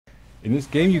In this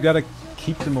game, you gotta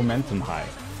keep the momentum high.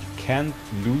 You can't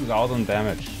lose out on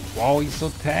damage. Wow, he's so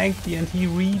tanky and he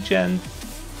regens.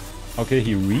 Okay,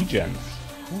 he regens.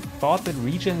 Who thought that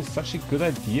regen is such a good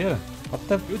idea? What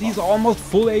the? Dude, he's almost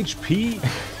full HP.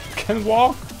 Can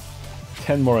walk.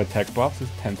 10 more attack buffs is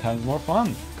 10 times more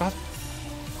fun. God.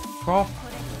 Off.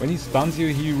 When he stuns you,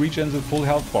 he regens a full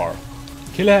health bar.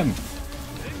 Kill him.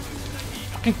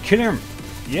 Fucking kill him.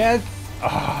 Yes.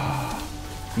 Ah.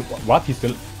 What? He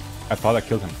still... I thought I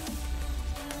killed him.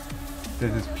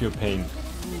 This is pure pain.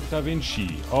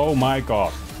 DaVinci. Oh my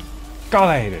god. God,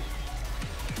 I hate it.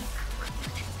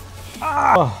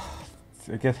 Ah.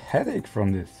 I get headache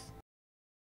from this.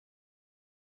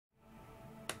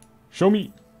 Show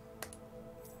me.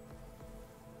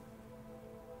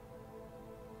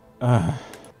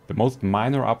 The most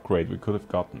minor upgrade we could have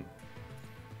gotten.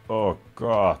 Oh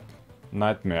god.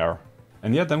 Nightmare.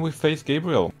 And yeah, then we face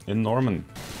Gabriel in Norman.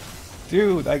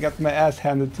 Dude, I got my ass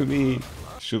handed to me.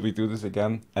 Should we do this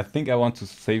again? I think I want to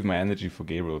save my energy for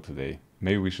Gabriel today.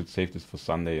 Maybe we should save this for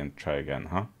Sunday and try again,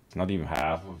 huh? Not even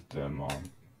half of them are...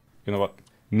 You know what?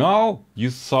 No! You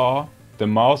saw the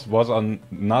mouse was on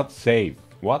not save.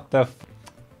 What the f...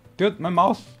 Dude, my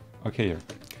mouse... Okay, here.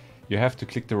 You have to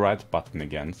click the right button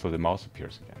again, so the mouse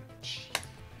appears again.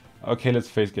 Okay, let's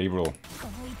face Gabriel.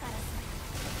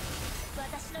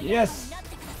 Yes!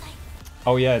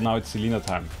 Oh yeah, now it's Selena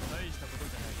time.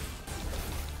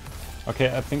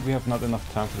 Okay, I think we have not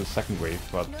enough time for the second wave,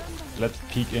 but let's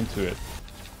peek into it.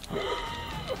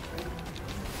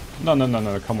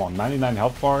 No, come on. 99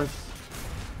 health bars.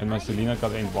 And my Selena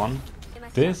got ain't one.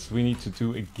 This we need to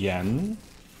do again.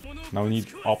 Now we need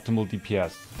optimal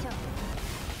DPS.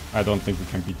 I don't think we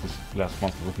can beat this last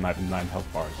monster with 99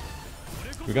 health bars.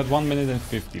 We got 1 minute and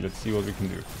 50. Let's see what we can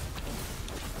do.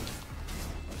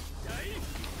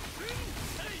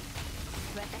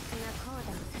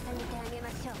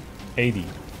 80.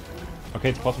 Okay,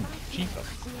 it's possible. Jesus.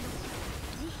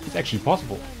 It's actually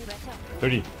possible.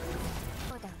 30.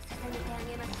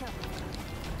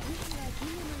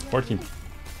 14.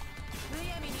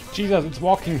 Jesus, it's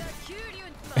walking.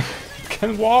 It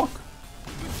can walk.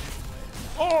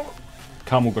 Oh!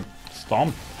 Kamo got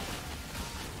stomped.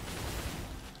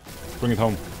 Bring it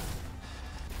home.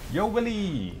 Yo,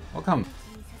 Willy! Welcome.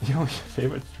 Yo, your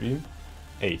favorite stream?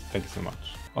 Hey, thank you so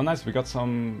much. Oh, nice. We got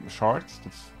some shards.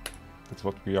 That's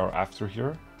what we are after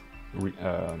here.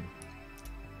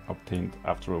 Obtained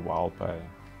after a while by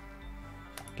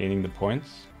gaining the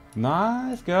points.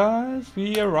 Nice, guys.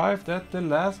 We arrived at the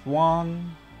last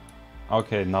one.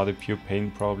 Okay, now the pure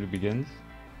pain probably begins.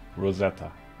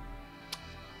 Rosetta.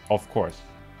 Of course.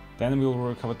 Then we will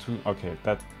recover two. Okay,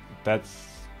 that's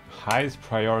highest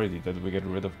priority that we get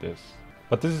rid of this.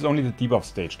 But this is only the debuff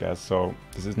stage, guys, so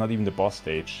this is not even the boss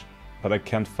stage. But I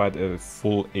can't fight a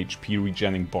full HP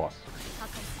regenning boss.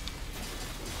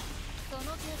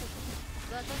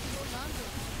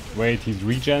 Wait, he's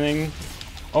regenning?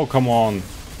 Oh, come on.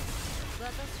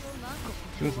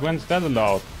 Since when's that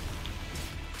allowed?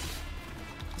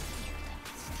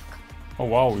 Oh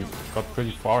wow, we got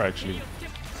pretty far actually.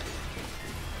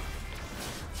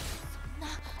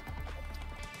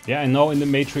 Yeah, I know in the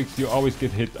Matrix you always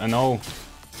get hit, I know.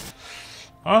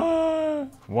 Ah!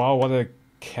 Wow, what a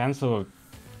cancer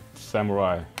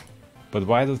samurai. But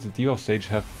why does the debuff stage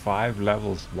have 5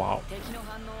 levels? Wow.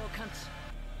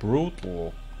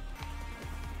 Brutal.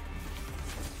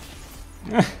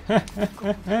 What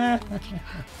the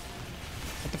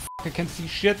f***, I can't see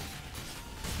shit.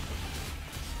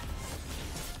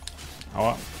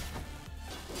 Aua.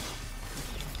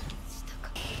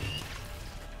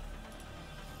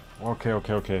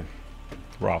 Okay.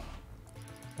 Rough.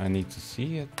 I need to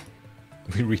see it.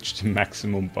 We reached the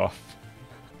maximum buff.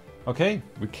 Okay,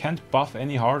 we can't buff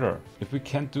any harder. If we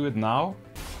can't do it now...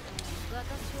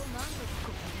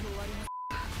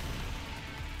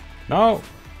 No!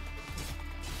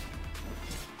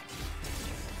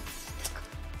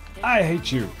 I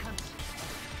hate you!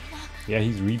 Yeah,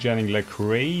 he's regenning like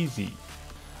crazy.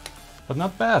 But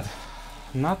not bad.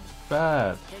 Not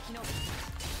bad.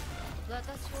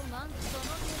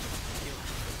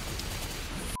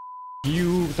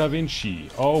 You,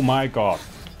 DaVinci. Oh my god.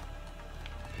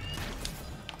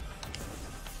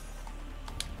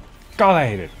 God, I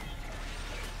hate it.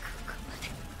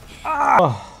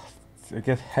 Ah! I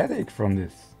get headache from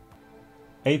this.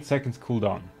 8 seconds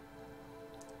cooldown.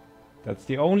 That's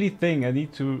the only thing I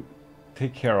need to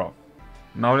take care of.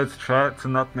 Now let's try to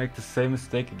not make the same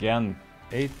mistake again.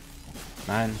 8,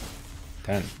 9,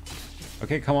 10.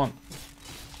 Okay, come on.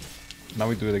 Now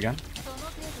we do it again.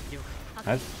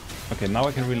 Nice. Okay, now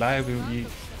I can reliably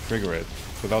trigger it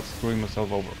without screwing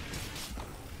myself over.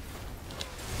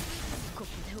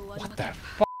 What the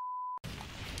fuck?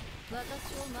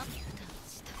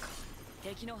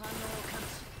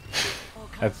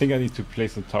 I think I need to play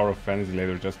some Tower of Fantasy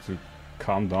later just to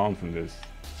calm down from this.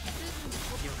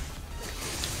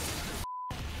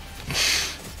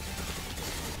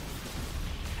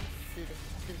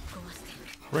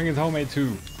 Bring it home,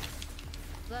 A2.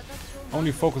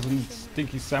 Only focus on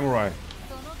stinky samurai.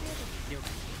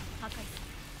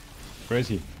 Where is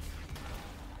he?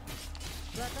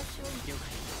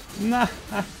 Nah.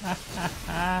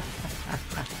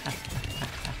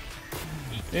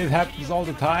 It happens all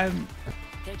the time.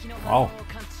 Wow.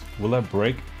 Will I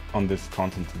break on this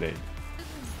content today?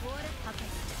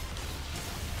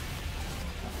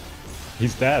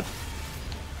 He's dead.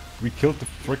 We killed the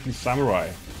freaking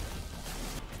samurai.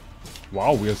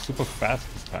 Wow, we are super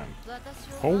fast this time.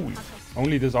 Holy,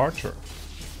 only this archer.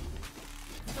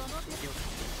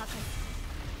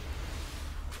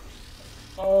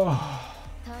 Oh.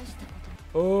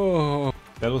 Oh,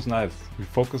 that was nice. We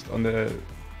focused on the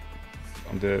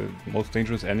most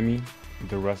dangerous enemy.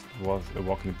 The rest was a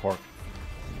walk in the park.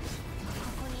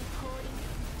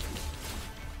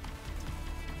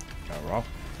 Yeah, rough.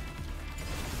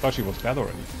 Thought she was dead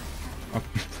already.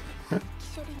 Okay.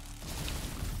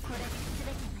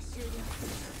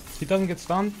 He doesn't get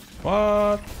stunned?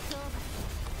 What?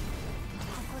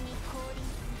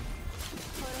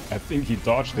 I think he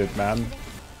dodged it, man.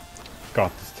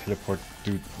 God, this teleport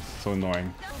dude is so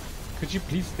annoying. Could you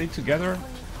please stay together?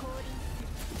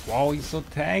 Wow, he's so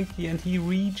tanky and he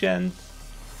regens.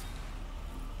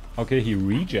 Okay, he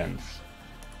regens.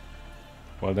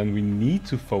 Well, then we need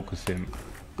to focus him.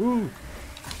 Ooh.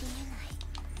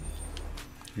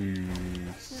 You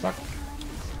suck.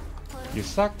 You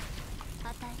suck.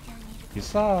 You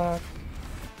suck.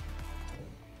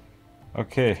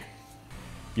 Okay.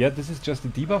 Yeah, this is just a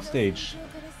debuff stage.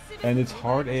 And it's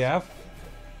hard AF.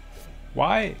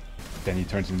 Why? Then he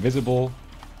turns invisible.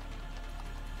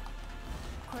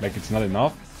 Like it's not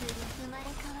enough.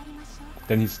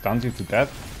 Then he stuns you to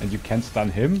death and you can't stun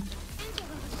him.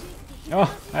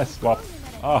 Oh, I swapped.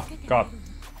 Oh god.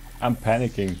 I'm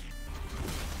panicking.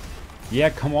 Yeah,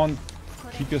 come on.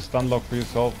 Keep your stun lock for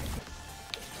yourself.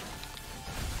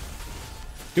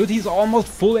 Dude, he's almost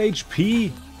full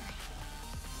HP.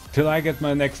 Till I get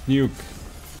my next nuke.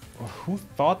 Who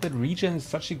thought that regen is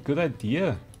such a good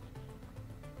idea?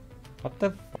 What the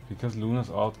f? Because Luna's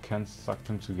ult can't suck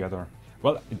them together.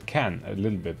 Well, it can, a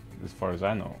little bit, as far as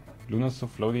I know. Luna's so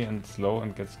floaty and slow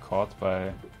and gets caught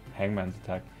by Hangman's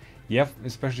attack. Yeah,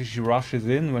 especially she rushes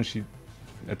in when she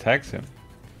attacks him.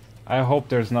 I hope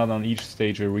there's not on each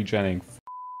stage a regening.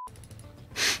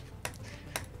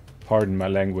 Pardon my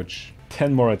language.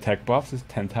 10 more attack buffs is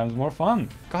 10 times more fun.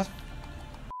 God.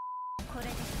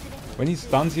 When he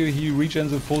stuns you, he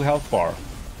regens a full health bar.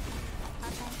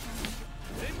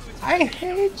 I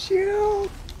hate you!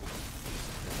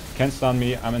 Can't stun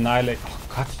me, I'm annihilated. Oh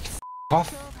god, f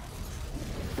off!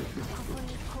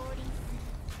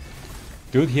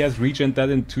 Dude, he has regen that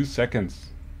in 2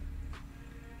 seconds.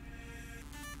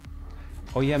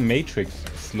 Oh yeah, Matrix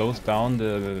slows down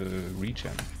the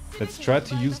regen. Let's try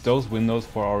to use those windows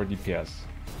for our DPS.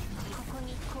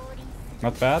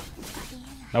 Not bad.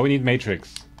 Now we need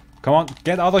Matrix. Come on,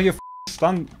 get out of your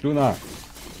stun, Luna.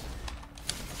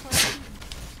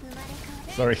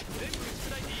 Sorry.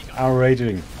 I'm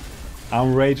raging.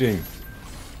 I'm raging.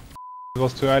 It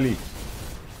was too early.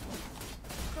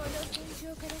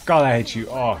 God, I hate you.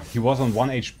 Oh, he was on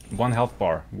one health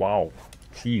bar. Wow.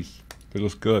 Jeez. That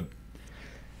was good.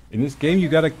 In this game, you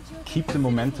gotta keep the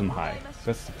momentum high.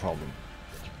 That's the problem.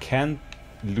 You can't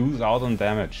lose out on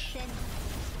damage.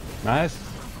 Nice.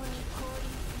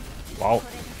 Wow.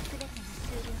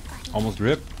 Almost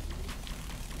ripped.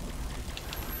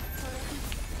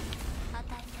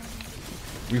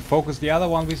 We focus the other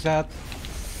one, we said.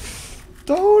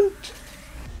 Don't!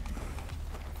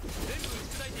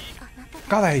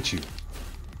 God, I hate you.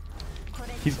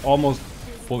 He's almost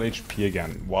full HP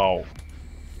again. Wow.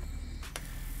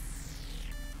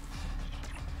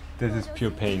 This is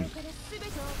pure pain.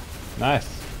 Nice.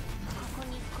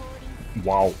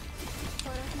 Wow.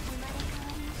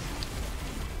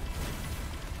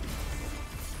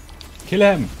 Kill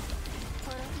him!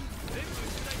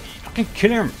 Fucking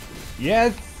kill him!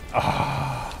 Yes!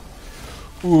 Ah.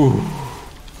 Ooh.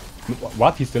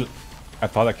 What? He's still... I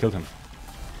thought I killed him.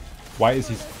 Why is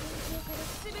he...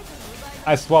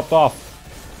 I swapped off.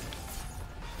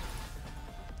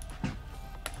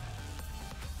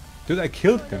 Dude, I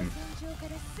killed him.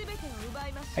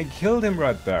 I killed him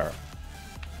right there.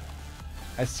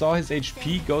 I saw his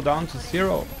HP go down to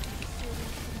 0. What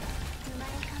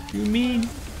do you mean?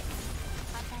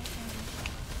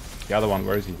 The other one,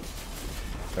 where is he?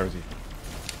 There is he.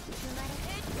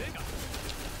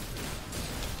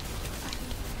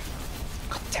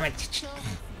 God damn it!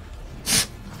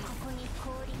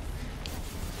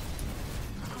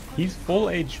 He's full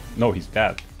H. No, he's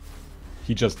dead.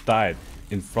 He just died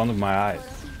in front of my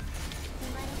eyes.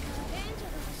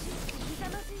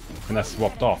 And I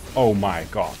swapped off. Oh my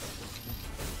god.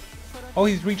 Oh,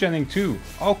 he's regening too.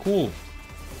 Oh, cool.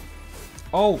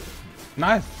 Oh,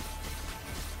 nice.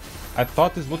 I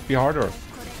thought this would be harder.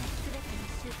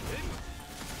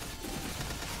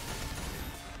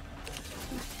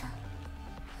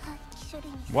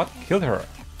 What killed her?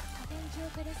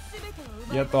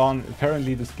 Yeah, Dawn,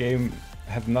 apparently this game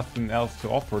had nothing else to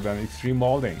offer than extreme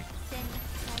malding.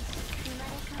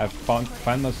 I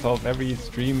find myself every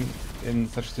stream in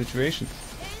such situations.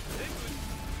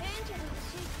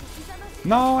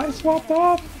 No, I swapped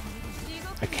off!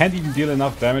 I can't even deal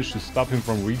enough damage to stop him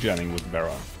from regenning with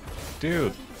Vera.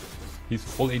 Dude, he's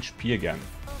full HP again.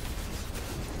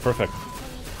 Perfect.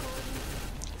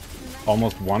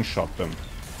 Almost one-shot them.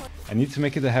 I need to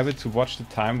make it a habit to watch the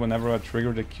time whenever I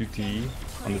trigger the QTE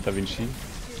on the DaVinci.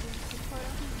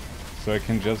 So I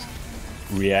can just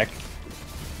react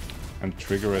and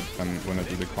trigger it when I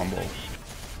do the combo.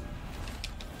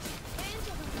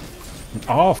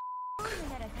 Oh,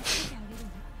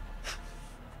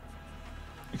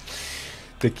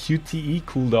 the QTE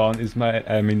cooldown is the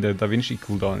DaVinci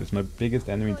cooldown is my biggest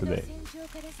enemy today.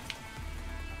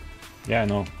 Yeah, I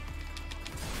know.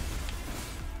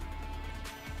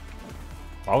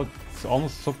 Wow, it's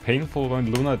almost so painful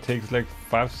when Luna takes like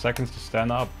 5 seconds to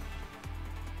stand up.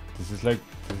 This is like...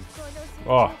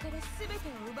 oh.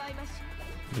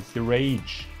 It's the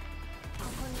rage.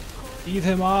 Eat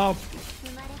him up!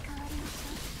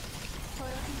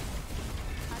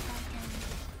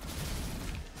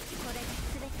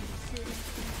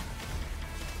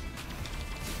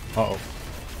 Uh-oh.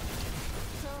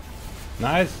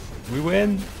 Nice! We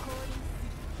win!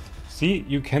 See,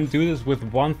 you can do this with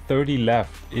 130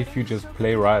 left if you just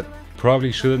play right.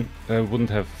 Probably wouldn't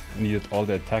have needed all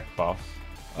the attack buffs.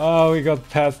 Oh, we got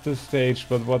past this stage,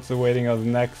 but what's awaiting us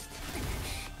next?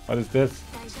 What is this?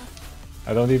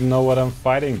 I don't even know what I'm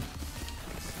fighting.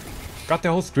 God,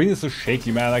 the whole screen is so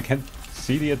shaky, man. I can't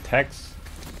see the attacks.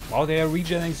 Wow, they are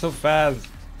regenerating so fast.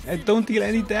 I don't deal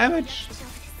any damage.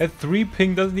 A 3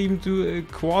 ping doesn't even do a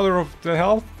quarter of the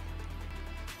health.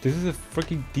 This is a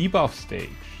freaking debuff stage.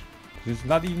 This is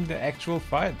not even the actual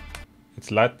fight.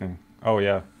 It's lightning. Oh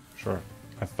yeah, sure.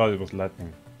 I thought it was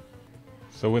lightning.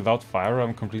 So without fire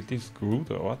I'm completely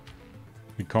screwed or what?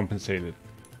 We compensated.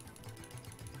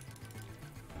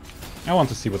 I want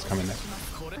to see what's coming next.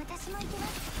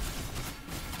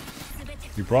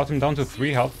 We brought him down to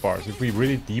 3 health bars. If we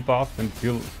really debuff and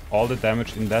deal all the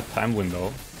damage in that time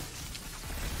window,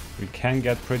 we can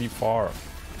get pretty far.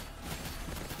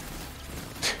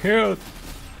 Dude!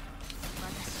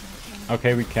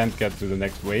 Okay, we can't get to the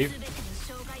next wave.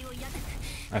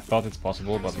 I thought it's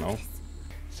possible, but no.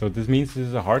 So this means this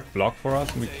is a hard block for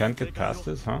us and we can't get past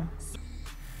this, huh?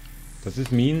 Does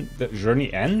this mean the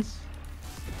journey ends?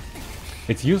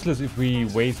 It's useless if we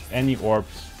waste any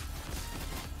orbs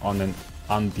on an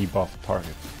undebuffed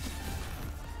target.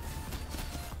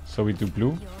 So we do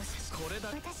blue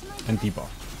and debuff.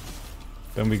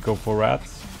 Then we go for red,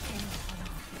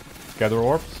 gather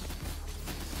orbs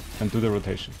and do the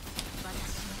rotation.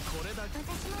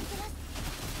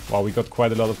 Wow, we got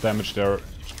quite a lot of damage there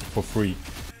for free.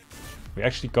 We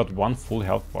actually got 1 full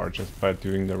health bar just by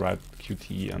doing the right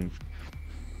QTE and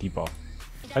debuff.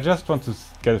 I just want to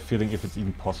get a feeling if it's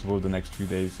even possible the next few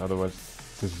days, otherwise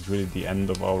this is really the end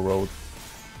of our road.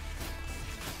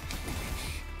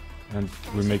 And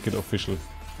we make it official.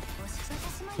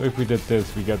 So if we did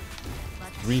this, we get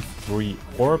 3 free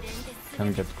orbs,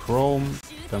 can get chrome,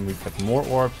 then we get more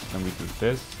orbs, then we do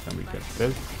this, then we get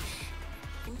this.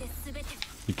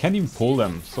 You can't even pull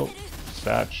them, so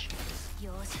sad.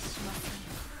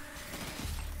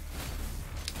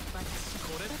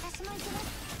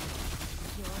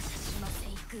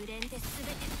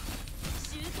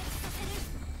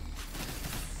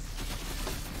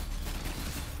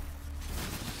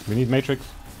 We need Matrix.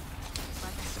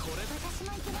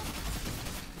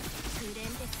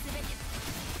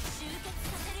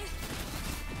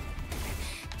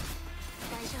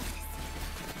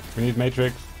 We need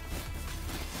Matrix.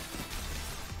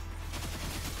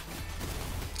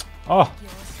 Oh!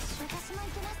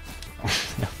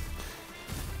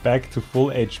 Back to full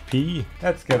HP.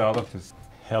 Let's get out of this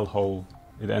hellhole.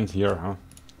 It ends here, huh?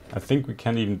 I think we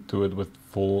can't even do it with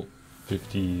full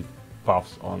 50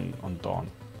 buffs on Dawn.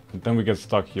 And then we get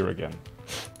stuck here again.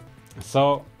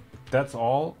 So that's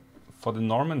all. for the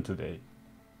Norman today.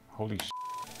 Holy